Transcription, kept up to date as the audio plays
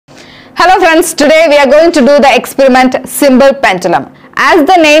Hello friends, today we are going to do the experiment simple pendulum. As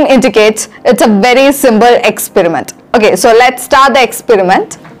the name indicates, it's a very simple experiment. Okay, so let's start the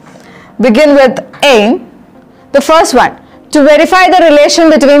experiment. Begin with aim. The first one, to verify the relation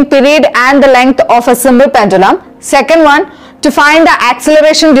between period and the length of a simple pendulum. Second one, to find the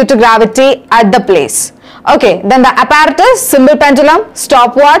acceleration due to gravity at the place. Okay, then the apparatus, simple pendulum,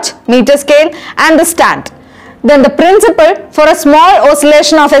 stopwatch, meter scale and the stand. Then the principle for a small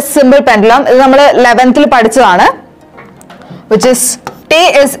oscillation of a simple pendulum is നമ്മൾ 11th ൽ പഠിച്ചതാണ്, which is T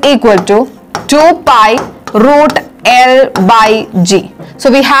is equal to 2 pi root L by G.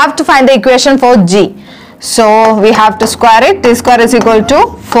 So we have to find the equation for G. So we have to square it. T square is equal to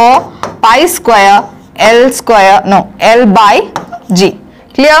 4 pi square L by G.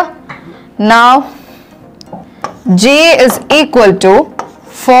 Clear? Now G is equal to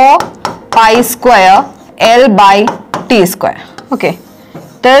 4 pi square L by T square. Okay,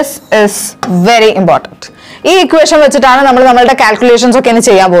 this is very important. This equation വെച്ചിട്ടാണ് നമ്മൾ നമ്മളുടെ calculations ഒക്കെ ഇനി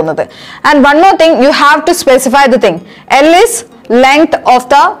ചെയ്യാൻ പോകുന്നത്. And one more thing, you have to specify the thing. L is length of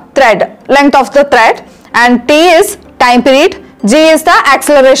the thread, and T is time period, G is the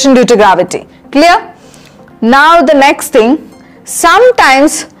acceleration due to gravity. Clear? Now the next thing,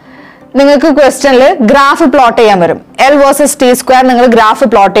 sometimes നിങ്ങൾക്ക് ക്വസ്റ്റ്യനിൽ graph plot ചെയ്യാൻ വരും. L versus T square നിങ്ങൾ graph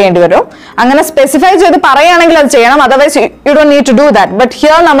plot ചെയ്യേണ്ടി വരും. അങ്ങനെ specify ചെയ്ത് പറയുകയാണെങ്കിൽ അത് ചെയ്യണം, otherwise you don't need to do that. But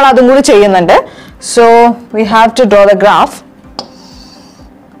here നമ്മൾ അതും കൂടി ചെയ്യുന്നുണ്ട്. So we have to draw the graph.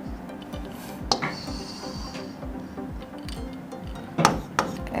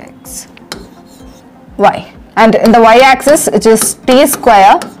 X, Y, and in the Y axis it is T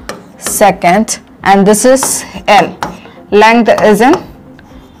square second, and this is L. Length is in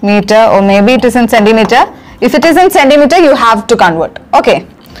meter, or maybe it is in centimeter. If it is in centimeter, you have to convert. Okay,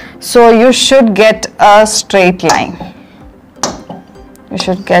 so you should get a straight line.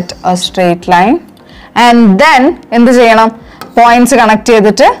 And then in this points connect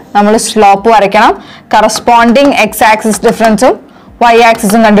cheyidittu nammal slope varaykkanam, corresponding x axis difference um y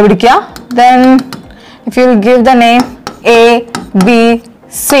axis um kandupidikka. Then if you will give the name A B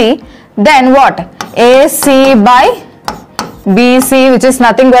C, then what? AC by BC, which is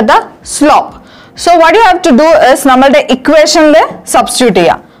nothing but the slope. So what you have to do is nammude equation le substitute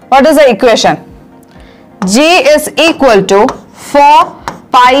cheya. What is the equation? G is equal to 4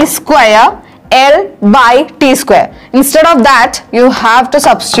 pi square L by T square. Instead of that, you have to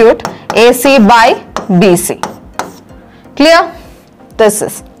substitute AC by BC. Clear? This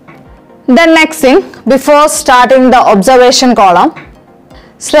is. Then next thing, before starting the observation column,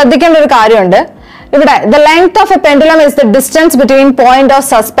 ശ്രദ്ധിക്കേണ്ട ഒരു കാര്യമുണ്ട്. ഇവിടെ the length of a pendulum is the distance between point of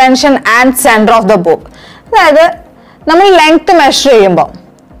suspension and center of the bob. അതായത് നമ്മൾ length measure ചെയ്യുമ്പോൾ,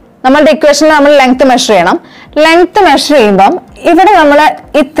 നമ്മളുടെ ഇക്വേഷനിൽ നമ്മൾ ലെങ്ത് മെഷർ ചെയ്യണം. ലെങ്ത് മെഷർ ചെയ്യുമ്പം ഇവിടെ നമ്മൾ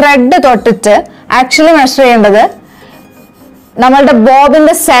ഈ ത്രെഡ് തൊട്ടിട്ട് ആക്ച്വലി മെഷർ ചെയ്യേണ്ടത് നമ്മളുടെ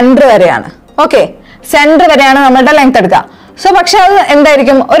ബോബിന്റെ സെന്റർ വരെയാണ്. ഓക്കെ, സെന്റർ വരെയാണ് നമ്മളുടെ ലെങ്ത് എടുക്കുക. സോ പക്ഷെ അത്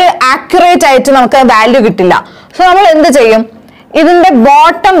എന്തായിരിക്കും, ഒരു ആക്യുറേറ്റ് ആയിട്ട് നമുക്ക് വാല്യൂ കിട്ടില്ല. സോ നമ്മൾ എന്ത് ചെയ്യും, ഇതിന്റെ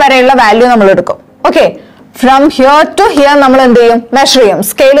ബോട്ടം വരെയുള്ള വാല്യൂ നമ്മൾ എടുക്കും. Okay, from here to here നമ്മൾ എന്ത് ചെയ്യും, മെഷർ ചെയ്യും,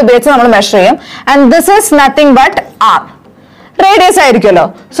 സ്കെയിൽ ഉപയോഗിച്ച് നമ്മൾ മെഷർ ചെയ്യും. And this is nothing but R, radius ആയിരിക്കുമല്ലോ.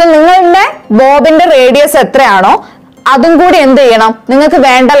 സോ നിങ്ങളുടെ ബോബിന്റെ റേഡിയസ് എത്രയാണോ അതും കൂടി എന്ത് ചെയ്യണം, നിങ്ങൾക്ക്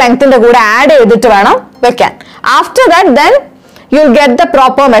വേണ്ട ലെങ്ത്തിന്റെ കൂടെ ആഡ് ചെയ്തിട്ട് വേണം വെക്കാൻ. After that then you will get the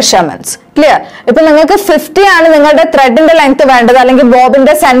proper measurements. Clear? ഇപ്പൊ നിങ്ങൾക്ക് 50 ആണ് നിങ്ങളുടെ ത്രെഡിന്റെ ലെങ്ത് വേണ്ടത്, അല്ലെങ്കിൽ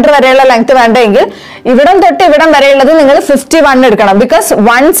ബോബിന്റെ സെന്റർ വരെയുള്ള ലെങ്ത് വേണ്ടതെങ്കിൽ ഇവിടം തൊട്ട് ഇവിടം വരെയുള്ളത് നിങ്ങൾ 51 എടുക്കണം. ബിക്കോസ്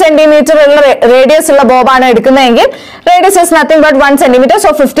 1 സെന്റിമീറ്റർ ഉള്ള റേഡിയസ് ഉള്ള ബോബാണ് എടുക്കുന്നതെങ്കിൽ radius is nothing but 1 centimetre.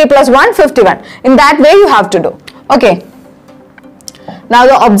 So 50 plus 1 51. In that way you have to do. Okay, now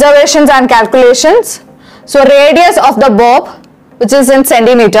the observations and calculations. So radius of the bob, which is in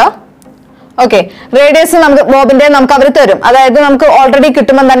centimeter. Okay, radius നമുക്ക് ബോബിന്റെ നമുക്ക് അവർ തരും, അതായത് നമുക്ക് already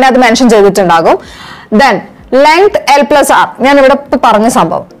കിട്ടുമ്പോൾ തന്നെ അത് mention ചെയ്തിട്ടുണ്ടാകും. Then length L plus R, ഞാൻ ഇവിടെ പറഞ്ഞ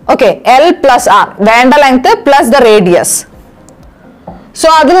സംഭവം. ഓക്കെ, L പ്ലസ് ആർ, വേണ്ട length plus the radius. So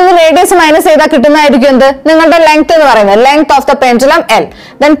അതിൽ നിന്ന് റേഡിയസ് മൈനസ് ചെയ്താൽ കിട്ടുന്നതായിരിക്കും എന്ത്, നിങ്ങളുടെ ലെങ്ത് എന്ന് പറയുന്നത്, length of the pendulum L.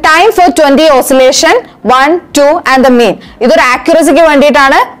 Then time for 20 oscillation 1 2 and the mean. ഇതൊരു ആക്യുറസിക്ക്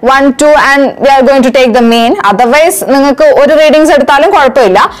വേണ്ടിയിട്ടാണ് 1 2 and we are going to take the mean. Otherwise നിങ്ങൾക്ക് ഒരു റീഡിങ്സ് എടുത്താലും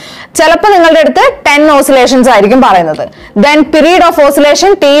കുഴപ്പമില്ല. ചിലപ്പോൾ നിങ്ങളുടെ അടുത്ത് 10 ഓസിലേഷൻസ് ആയിരിക്കും പറയുന്നത്. Then period of oscillation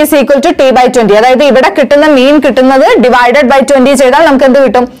T is equal to T by 20. അതായത് ഇവിടെ കിട്ടുന്ന മീൻ കിട്ടുന്നത് ഡിവൈഡഡ് ബൈ 20 ചെയ്താൽ നമുക്ക് എന്ത്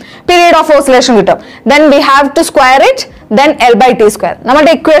കിട്ടും, പീരീഡ് ഓഫ് ഓസിലേഷൻ കിട്ടും. Then we have to square it, then L by T square.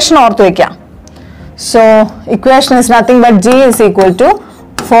 നമ്മുടെ ഇക്വേഷൻ ഓർത്ത് വെക്കാം. So equation is nothing but G is equal to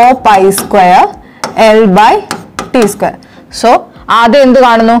 4 pi square L by T square. So ആദ്യം എന്ത്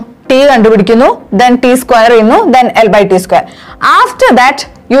കാണുന്നു, T കണ്ടുപിടിക്കുന്നു, then T square ചെയ്യുന്നു, then L by T square. After that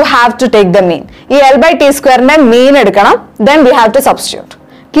you have to take the mean. ഈ L by T square ന്റെ mean എടുക്കണം, then we have to substitute.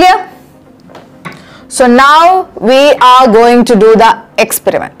 Clear? So now we are going to do the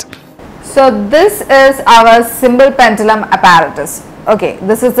experiment. So this is our simple pendulum apparatus. Okay,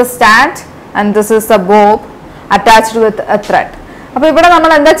 this is the stand and this is the bob attached with a thread. അപ്പോൾ ഇവിടെ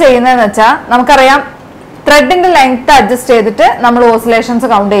നമ്മൾ എന്താ ചെയ്യുന്നതെന്ന് വെച്ചാൽ നമുക്കറിയാം ത്രെഡിന്റെ length adjust ചെയ്തിട്ട് നമ്മൾ ഓസിലേഷൻസ്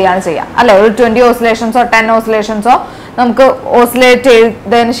കൗണ്ട് ചെയ്യാണ് ചെയ്യുക അല്ലെ. ഒരു 20 ഓസിലേഷൻസോ 10 ഓസിലേഷൻസോ നമുക്ക് ഓസിലേറ്റ്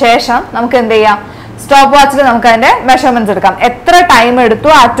ചെയ്തതിന് ശേഷം നമുക്ക് എന്ത് ചെയ്യാം, സ്റ്റോപ്പ് വാച്ചിൽ നമുക്ക് അതിന്റെ മെഷർമെന്റ്സ് എടുക്കാം. എത്ര ടൈം എടുത്തു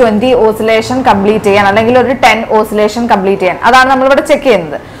ആ 20 ഓസിലേഷൻ കംപ്ലീറ്റ് ചെയ്യാൻ അല്ലെങ്കിൽ ഒരു 10 ഓസിലേഷൻ കംപ്ലീറ്റ് ചെയ്യാൻ, അതാണ് നമ്മൾ ഇവിടെ ചെക്ക്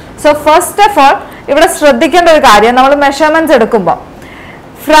ചെയ്യുന്നത്. സോ ഫസ്റ്റ് ഓഫ് ഓൾ ഇവിടെ ശ്രദ്ധിക്കേണ്ട ഒരു കാര്യം, നമ്മൾ മെഷർമെന്റ്സ് എടുക്കുമ്പോൾ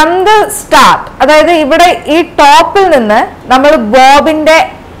ഫ്രം ദ സ്റ്റാർട്ട്, അതായത് ഇവിടെ ഈ ടോപ്പിൽ നിന്ന് നമ്മൾ ബോബിന്റെ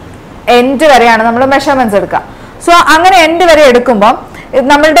എൻഡ് വരെയാണ് നമ്മൾ മെഷർമെന്റ്സ് എടുക്കുക. സോ അങ്ങനെ എൻഡ് വരെ എടുക്കുമ്പോൾ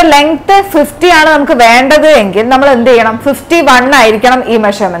നമ്മളുടെ ലെങ്ത് 50 ആണ് നമുക്ക് വേണ്ടത് എങ്കിൽ നമ്മൾ എന്ത് ചെയ്യണം, 51 ആയിരിക്കണം ഈ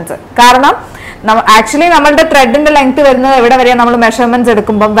മെഷർമെന്റ്സ്. കാരണം ആക്ച്വലി നമ്മളുടെ ത്രെഡിന്റെ ലെങ്ത് വരുന്നത് എവിടെ വരെയാണ്, നമ്മൾ മെഷർമെന്റ്സ്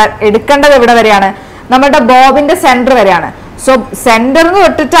എടുക്കുമ്പോൾ എടുക്കേണ്ടത് എവിടെ വരെയാണ്, നമ്മളുടെ ബോബിന്റെ സെന്റർ വരെയാണ്. സോ സെന്ററിന്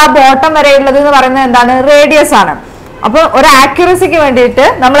തൊട്ടിട്ട് ആ ബോട്ടം വരെയുള്ളത് എന്ന് പറയുന്നത് എന്താണ്, റേഡിയസ് ആണ്. അപ്പോൾ ഒരു ആക്യുറസിക്ക് വേണ്ടിയിട്ട്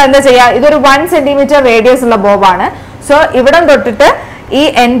നമ്മൾ എന്താ ചെയ്യുക, ഇതൊരു 1 സെന്റിമീറ്റർ റേഡിയസ് ഉള്ള ബോബാണ്. സോ ഇവിടെ തൊട്ടിട്ട് ഈ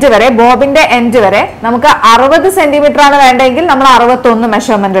എൻഡ് വരെ, ബോബിന്റെ എൻഡ് വരെ നമുക്ക് 60 സെന്റിമീറ്റർ ആണ് വേണ്ടെങ്കിൽ നമ്മൾ 61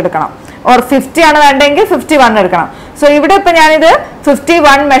 മെഷർമെന്റ് എടുക്കണം, ഓർ 50 ആണ് വേണ്ടെങ്കിൽ 51 എടുക്കണം. സോ ഇവിടെ ഇപ്പൊ ഞാനിത്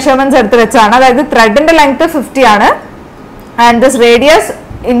 51 മെഷർമെന്റ്സ് എടുത്ത് വെച്ചാണ്, അതായത് ത്രെഡിന്റെ ലെങ്ത് 50 ആണ് and this radius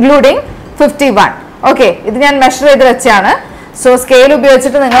including 51. Okay, ഇത് ഞാൻ മെഷർ ചെയ്ത് വെച്ചാണ്. സോ സ്കെയിൽ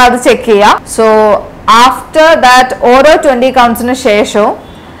ഉപയോഗിച്ചിട്ട് നിങ്ങൾ അത് ചെക്ക് ചെയ്യാം. സോ ആഫ്റ്റർ ദാറ്റ് ഓരോ 20 കൗണ്ട്സിന് ശേഷവും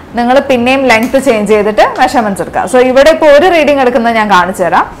നിങ്ങൾ പിന്നെയും ലെങ്ത് ചേഞ്ച് ചെയ്തിട്ട് മെഷർമെന്റ്സ് എടുക്കുക. സോ ഇവിടെ ഇപ്പോൾ ഒരു റീഡിംഗ് എടുക്കുന്നത് ഞാൻ കാണിച്ചു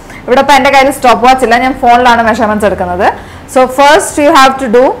തരാം. ഇവിടെ ഇപ്പോൾ എൻ്റെ കയ്യിൽ സ്റ്റോപ്പ് വാച്ച് ഇല്ല, ഞാൻ ഫോണിലാണ് മെഷർമെന്റ്സ് എടുക്കുന്നത്. So first you have to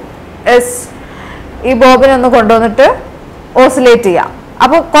do is ഈ ബോബിനൊന്ന് കൊണ്ടുവന്നിട്ട് ഓസിലേറ്റ് ചെയ്യാം.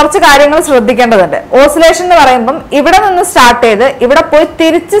 അപ്പോൾ കുറച്ച് കാര്യങ്ങൾ ശ്രദ്ധിക്കേണ്ടതുണ്ട്. ഓസിലേഷൻ എന്ന് പറയുമ്പം ഇവിടെ നിന്ന് സ്റ്റാർട്ട് ചെയ്ത് ഇവിടെ പോയി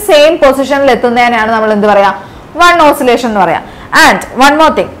തിരിച്ച് സെയിം പൊസിഷനിൽ എത്തുന്നതിനാണ് നമ്മൾ എന്ത് പറയാ, 1 ഓസിലേഷൻ എന്ന് പറയാം. And one more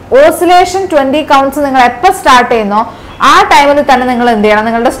thing, oscillation 20 counts നിങ്ങൾ എപ്പോൾ സ്റ്റാർട്ട് ചെയ്യുന്നോ ആ ടൈമിൽ തന്നെ നിങ്ങൾ എന്ത് ചെയ്യണം,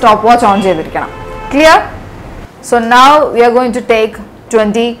 നിങ്ങളുടെ സ്റ്റോപ്പ് വാച്ച് ഓൺ ചെയ്തിരിക്കണം. Clear? So now we are going to take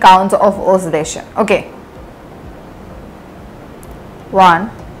 20 counts of oscillation. Okay, 1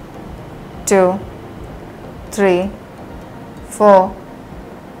 2 3 4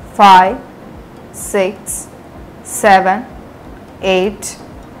 5 6 7 8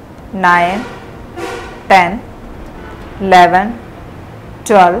 9 10 11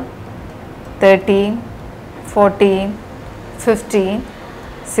 12 13 14 15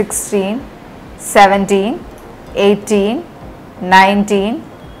 16 17 18 19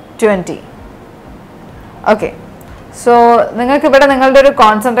 20. Okay, so നിങ്ങൾക്ക് ഇവിടെ നിങ്ങളുടെ ഒരു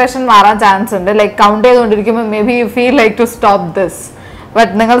കോൺസെൻട്രേഷൻ മാറാൻ ചാൻസ് ഉണ്ട്. ലൈക്ക് കൗണ്ട് ചെയ്തുകൊണ്ടിരിക്കുമ്പോൾ may be you feel like to stop this,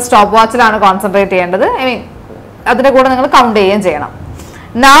 but നിങ്ങൾ സ്റ്റോപ്പ് വാച്ചിലാണ് കോൺസെൻട്രേറ്റ് ചെയ്യേണ്ടത്. ഐ മീൻ അതിൻ്റെ കൂടെ നിങ്ങൾ കൗണ്ട് ചെയ്യുകയും ചെയ്യണം.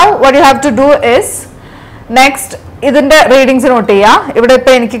 Now what you have to do is, next ഇതിൻ്റെ റീഡിങ്സ് നോട്ട് ചെയ്യുക. ഇവിടെ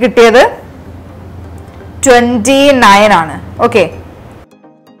ഇപ്പോൾ എനിക്ക് കിട്ടിയത് 29 ആണ്. ഓക്കെ,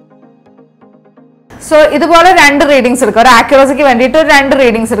 സോ ഇതുപോലെ 2 റീഡിങ്സ് എടുക്കുക, ഒരു ആക്യുറസിക്ക് വേണ്ടിയിട്ട് 2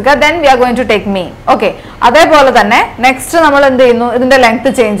 റീഡിങ്സ് എടുക്കുക. Then we are going to take mean. Okay, അതേപോലെ തന്നെ നെക്സ്റ്റ് നമ്മൾ എന്ത് ചെയ്യുന്നു, ഇതിന്റെ ലെങ്ത്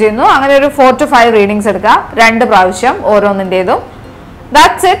ചേഞ്ച് ചെയ്യുന്നു. അങ്ങനെ ഒരു 4 to 5 റീഡിങ്സ് എടുക്കുക, 2 പ്രാവശ്യം ഓരോന്നിൻ്റെതും.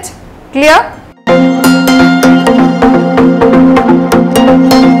 That's it. Clear?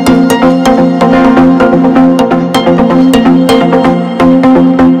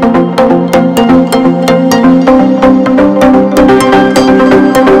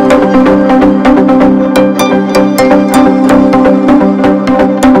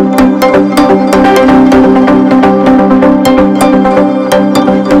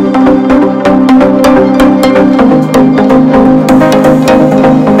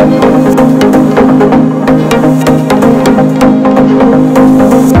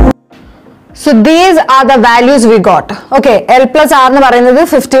 So these are the values we got. Okay, L plus R എന്ന് പറയുന്നത്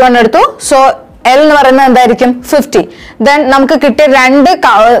 51 എടുത്തു. So L എന്ന് പറയുന്നത് എന്തായിരിക്കും, 50. Then നമുക്ക് കിട്ടിയ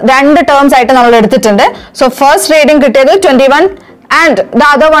രണ്ട് ടേംസ് ആയിട്ട് നമ്മൾ എടുത്തിട്ടുണ്ട്. So first reading കിട്ടിയത് 21 and the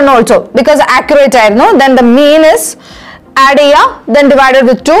other one also because accurate ആയിരുന്നു. Then the mean is add ചെയ്യുക, then divided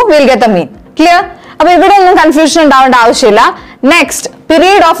with 2 we'll get the mean. Clear? അപ്പോൾ ഇവിടെ ഒന്നും കൺഫ്യൂഷൻ ഉണ്ടാവേണ്ട ആവശ്യമില്ല. Next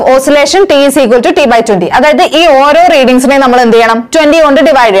period of oscillation T is equal to T by 20. അതായത് ഈ ഓരോ റീഡിങ്സിനെയും നമ്മൾ എന്ത് ചെയ്യണം, 20 കൊണ്ട്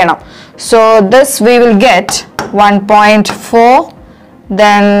ഡിവൈഡ് ചെയ്യണം. So this we will get 1.4,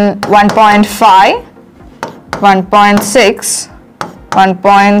 then 1.5, 1.6,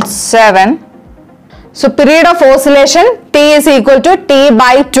 1.7. So period of oscillation T is equal to T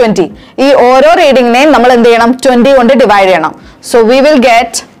by 20. ഈ ഓരോ റീഡിങ്ങിനെയും നമ്മൾ എന്ത് ചെയ്യണം, 20 കൊണ്ട് ഡിവൈഡ് ചെയ്യണം. So we will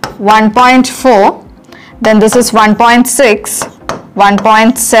get 1.4, then this is 1.6,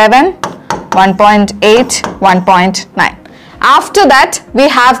 1.7, 1.8, 1.9. After that, we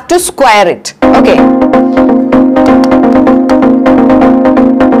have to square it. Okay.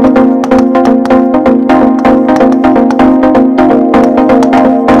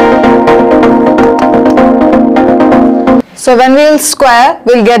 So when we'll square,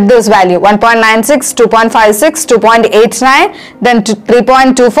 we'll get this value 1.96, 2.56, 2.89, then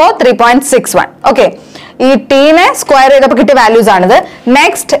 3.24, 3.61. Okay. This t ne square ചെയ്തപ്പോൾ കിട്ടിയ values ആണിത്.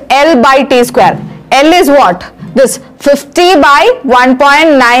 Next, L by t square. L is what? This 50 by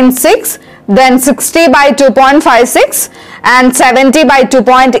 1.96, then 60 by 2.56, and 70 by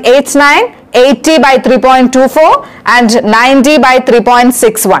 2.89, 80 by 3.24, and 90 by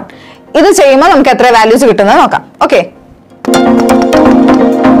 3.61. ഇത് ചെയ്യുമ്പോൾ നമുക്ക് എത്ര values കിട്ടുന്നത് നോക്കാം. Okay.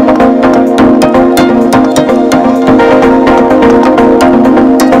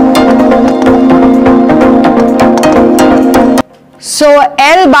 So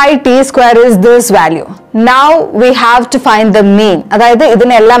L by t square is this value. Now we have to find the mean. അതായത്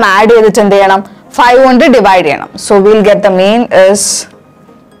ഇതിനെല്ലാം add ചെയ്തിട്ട് എന്ത് ചെയ്യണം? 5 കൊണ്ട് divide ചെയ്യണം. So we'll get the mean is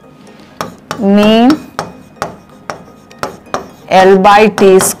mean L by t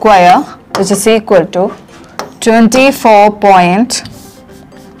square, which is equal to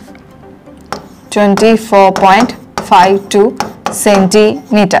 24.52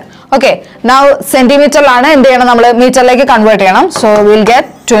 centimeter. Okay, now centimeter lana endu cheyanam nammal meter like convert cheyanam. So we'll get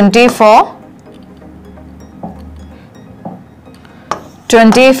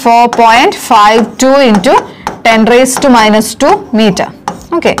 24.52 into 10 raised to minus 2 meter.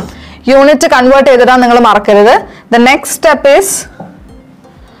 Okay, unit convert ചെയ്തിട്ടാ നിങ്ങൾ മറക്കരുത്. The next step is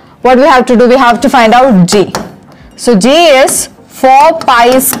what we have to do. We have to find out G. So G is 4 pi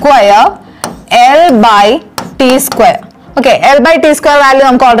square L by t square. Okay, L by t square value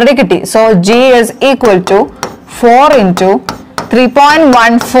namukku already kitti. So G is equal to 4 into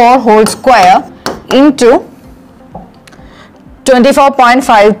 3.14 whole square into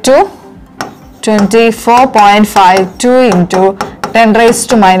 24.52 into 10 raised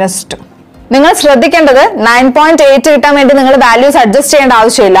to minus 2. നിങ്ങൾ ശ്രദ്ധിക്കേണ്ടത് 9.8 കിട്ടാൻ വേണ്ടി നിങ്ങൾ values adjust ചെയ്യേണ്ട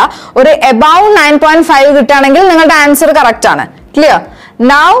ആവശ്യമില്ല. ഒരു above 9.5 കിട്ടുകയാണെങ്കിൽ നിങ്ങളുടെ ആൻസർ കറക്റ്റ് ആണ്. ക്ലിയർ?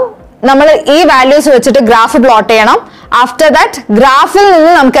 നൗ നമ്മൾ ഈ വാല്യൂസ് വെച്ചിട്ട് ഗ്രാഫ് പ്ലോട്ട് ചെയ്യണം. ആഫ്റ്റർ ദാറ്റ് ഗ്രാഫിൽ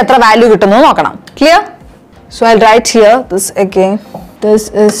നിന്ന് നമുക്ക് എത്ര വാല്യൂ കിട്ടുന്നു നോക്കണം. Clear? So I right here this again. This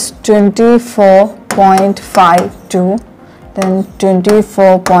is 24.52 then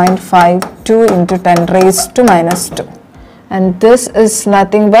 24.52 into 10 raised to minus 2, and this is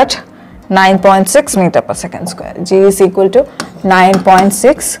nothing but 9.6 meter per second square. G is equal to 9.6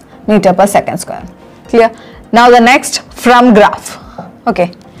 meter per second square. Clear? Now the next, from graph. Okay,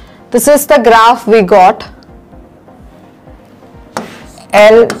 this is the graph we got,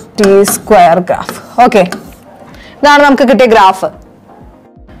 LT square graph. Okay, now namukku kitte graph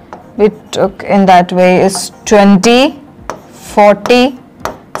we took in that way is 20, 40,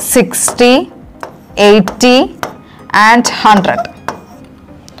 60, 80 and 100.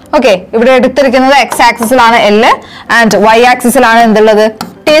 Okay, ഇവിടെ എടുത്തിരിക്കുന്നത് x ആക്സിസിലാണ് L and y ആക്സിസിലാണ് എന്തുള്ളത്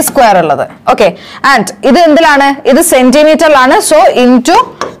t square ഉള്ളത്. Okay, and ഇത് എന്തിലാണ്? ഇത് സെന്റിമീറ്ററിലാണ്. So into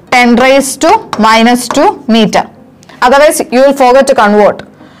 10 raised to minus 2 meter. Otherwise you will forget to convert,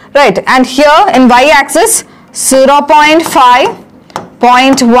 right? And here in y axis 0.5,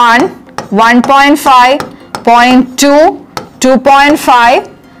 0.1, 1.5, 0.2, 2.5,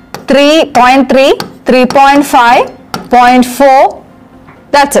 3.3, 3.5, 0.4.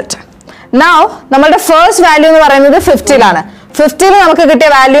 That's it. Now നമ്മുടെ first value എന്ന് പറയുന്നത് 50 ലാണ്. 50 ൽ നമുക്ക് കിട്ടിയ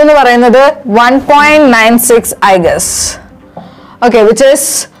വാല്യൂ എന്ന് പറയുന്നത് 1.96 I guess. Okay, which is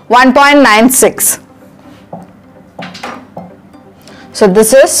 1.96. So this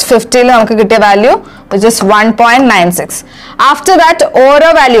is 50 ൽ നമുക്ക് കിട്ടിയ value which is 1.96. After that ഓരോ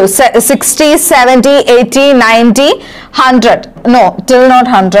value 60, 70, 80, 90, 100. No, till not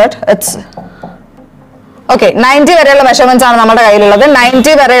 100. It's okay, 90 വരെയുള്ള മെഷർമെന്റ്സ് ആണ് നമ്മുടെ കയ്യിലുള്ളത്.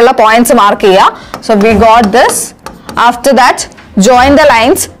 90 വരെയുള്ള പോയിന്റ്സ് മാർക്ക് ചെയ്യുക. So we got this. After that join the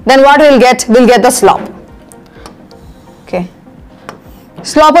lines. Then what we'll get? We'll get the slope. Okay,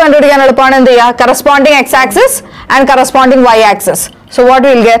 slope കണ്ടുപിടിക്കാൻ എളുപ്പമാണ്. എന്ത് ചെയ്യുക? corresponding x axis and corresponding y axis. So what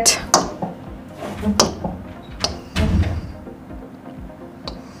we'll get?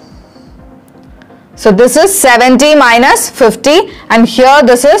 So this is 70 minus 50, and here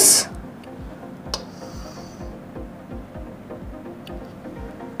this is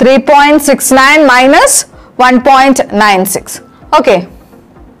 3.69 minus 1.96. Okay,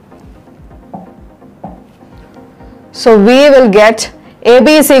 so we will get AB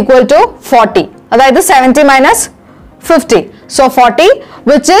is equal to 40. That is 70 minus 50. So 40,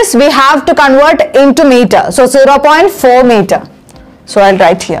 which is we have to convert into meter. So 0.4 meter. So I'll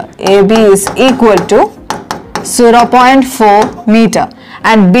write here AB is equal to 0.4 meter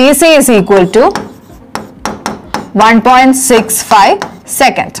and BC is equal to 1.65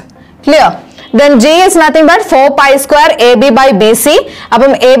 second. Clear? Then G is nothing but 4 pi square AB by BC.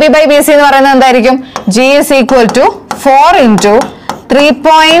 Appam AB by BC ennu parayunnathu endayirikkum? G is equal to 4 into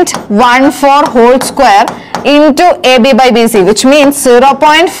 3.14 whole square into AB by BC, which means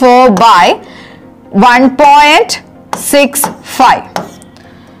 0.4 by 1.65.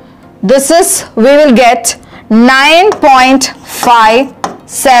 This is, we will get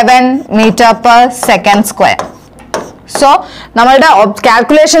 9.57 meter per second square. So, നമ്മളുടെ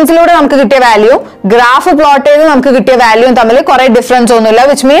കാൽക്കുലേഷൻസിലൂടെ നമുക്ക് കിട്ടിയ value graph plot ചെയ്ത് നമുക്ക് കിട്ടിയ value തമ്മിൽ കുറെ difference ഒന്നുമില്ല,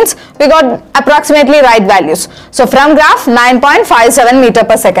 which means we got approximately right values. So from graph 9.57 meter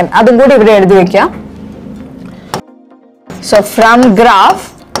per second, അതും കൂടി ഇവിടെ എഴുതി വെക്കുക. So from graph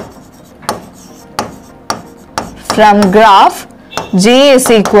G is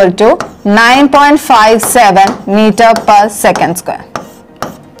equal to 9.57 meter per second square.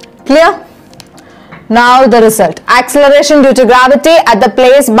 Clear? Now the result. Acceleration due to gravity at the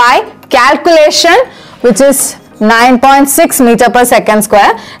place by calculation, which is 9.6 meter per second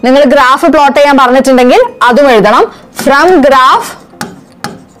square. നിങ്ങൾ graph plot ചെയ്യാൻ പറഞ്ഞിട്ടുണ്ടെങ്കിൽ അതും എഴുതണം. From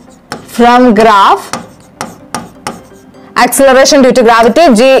graph acceleration due to gravity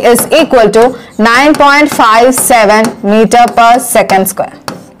G is equal to 9.57 meter per second square.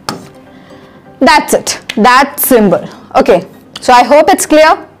 That's it. That's simple. Okay. So I hope it's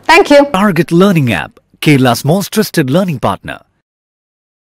clear. Thank you. Target Learning App, Kerala's most trusted learning partner.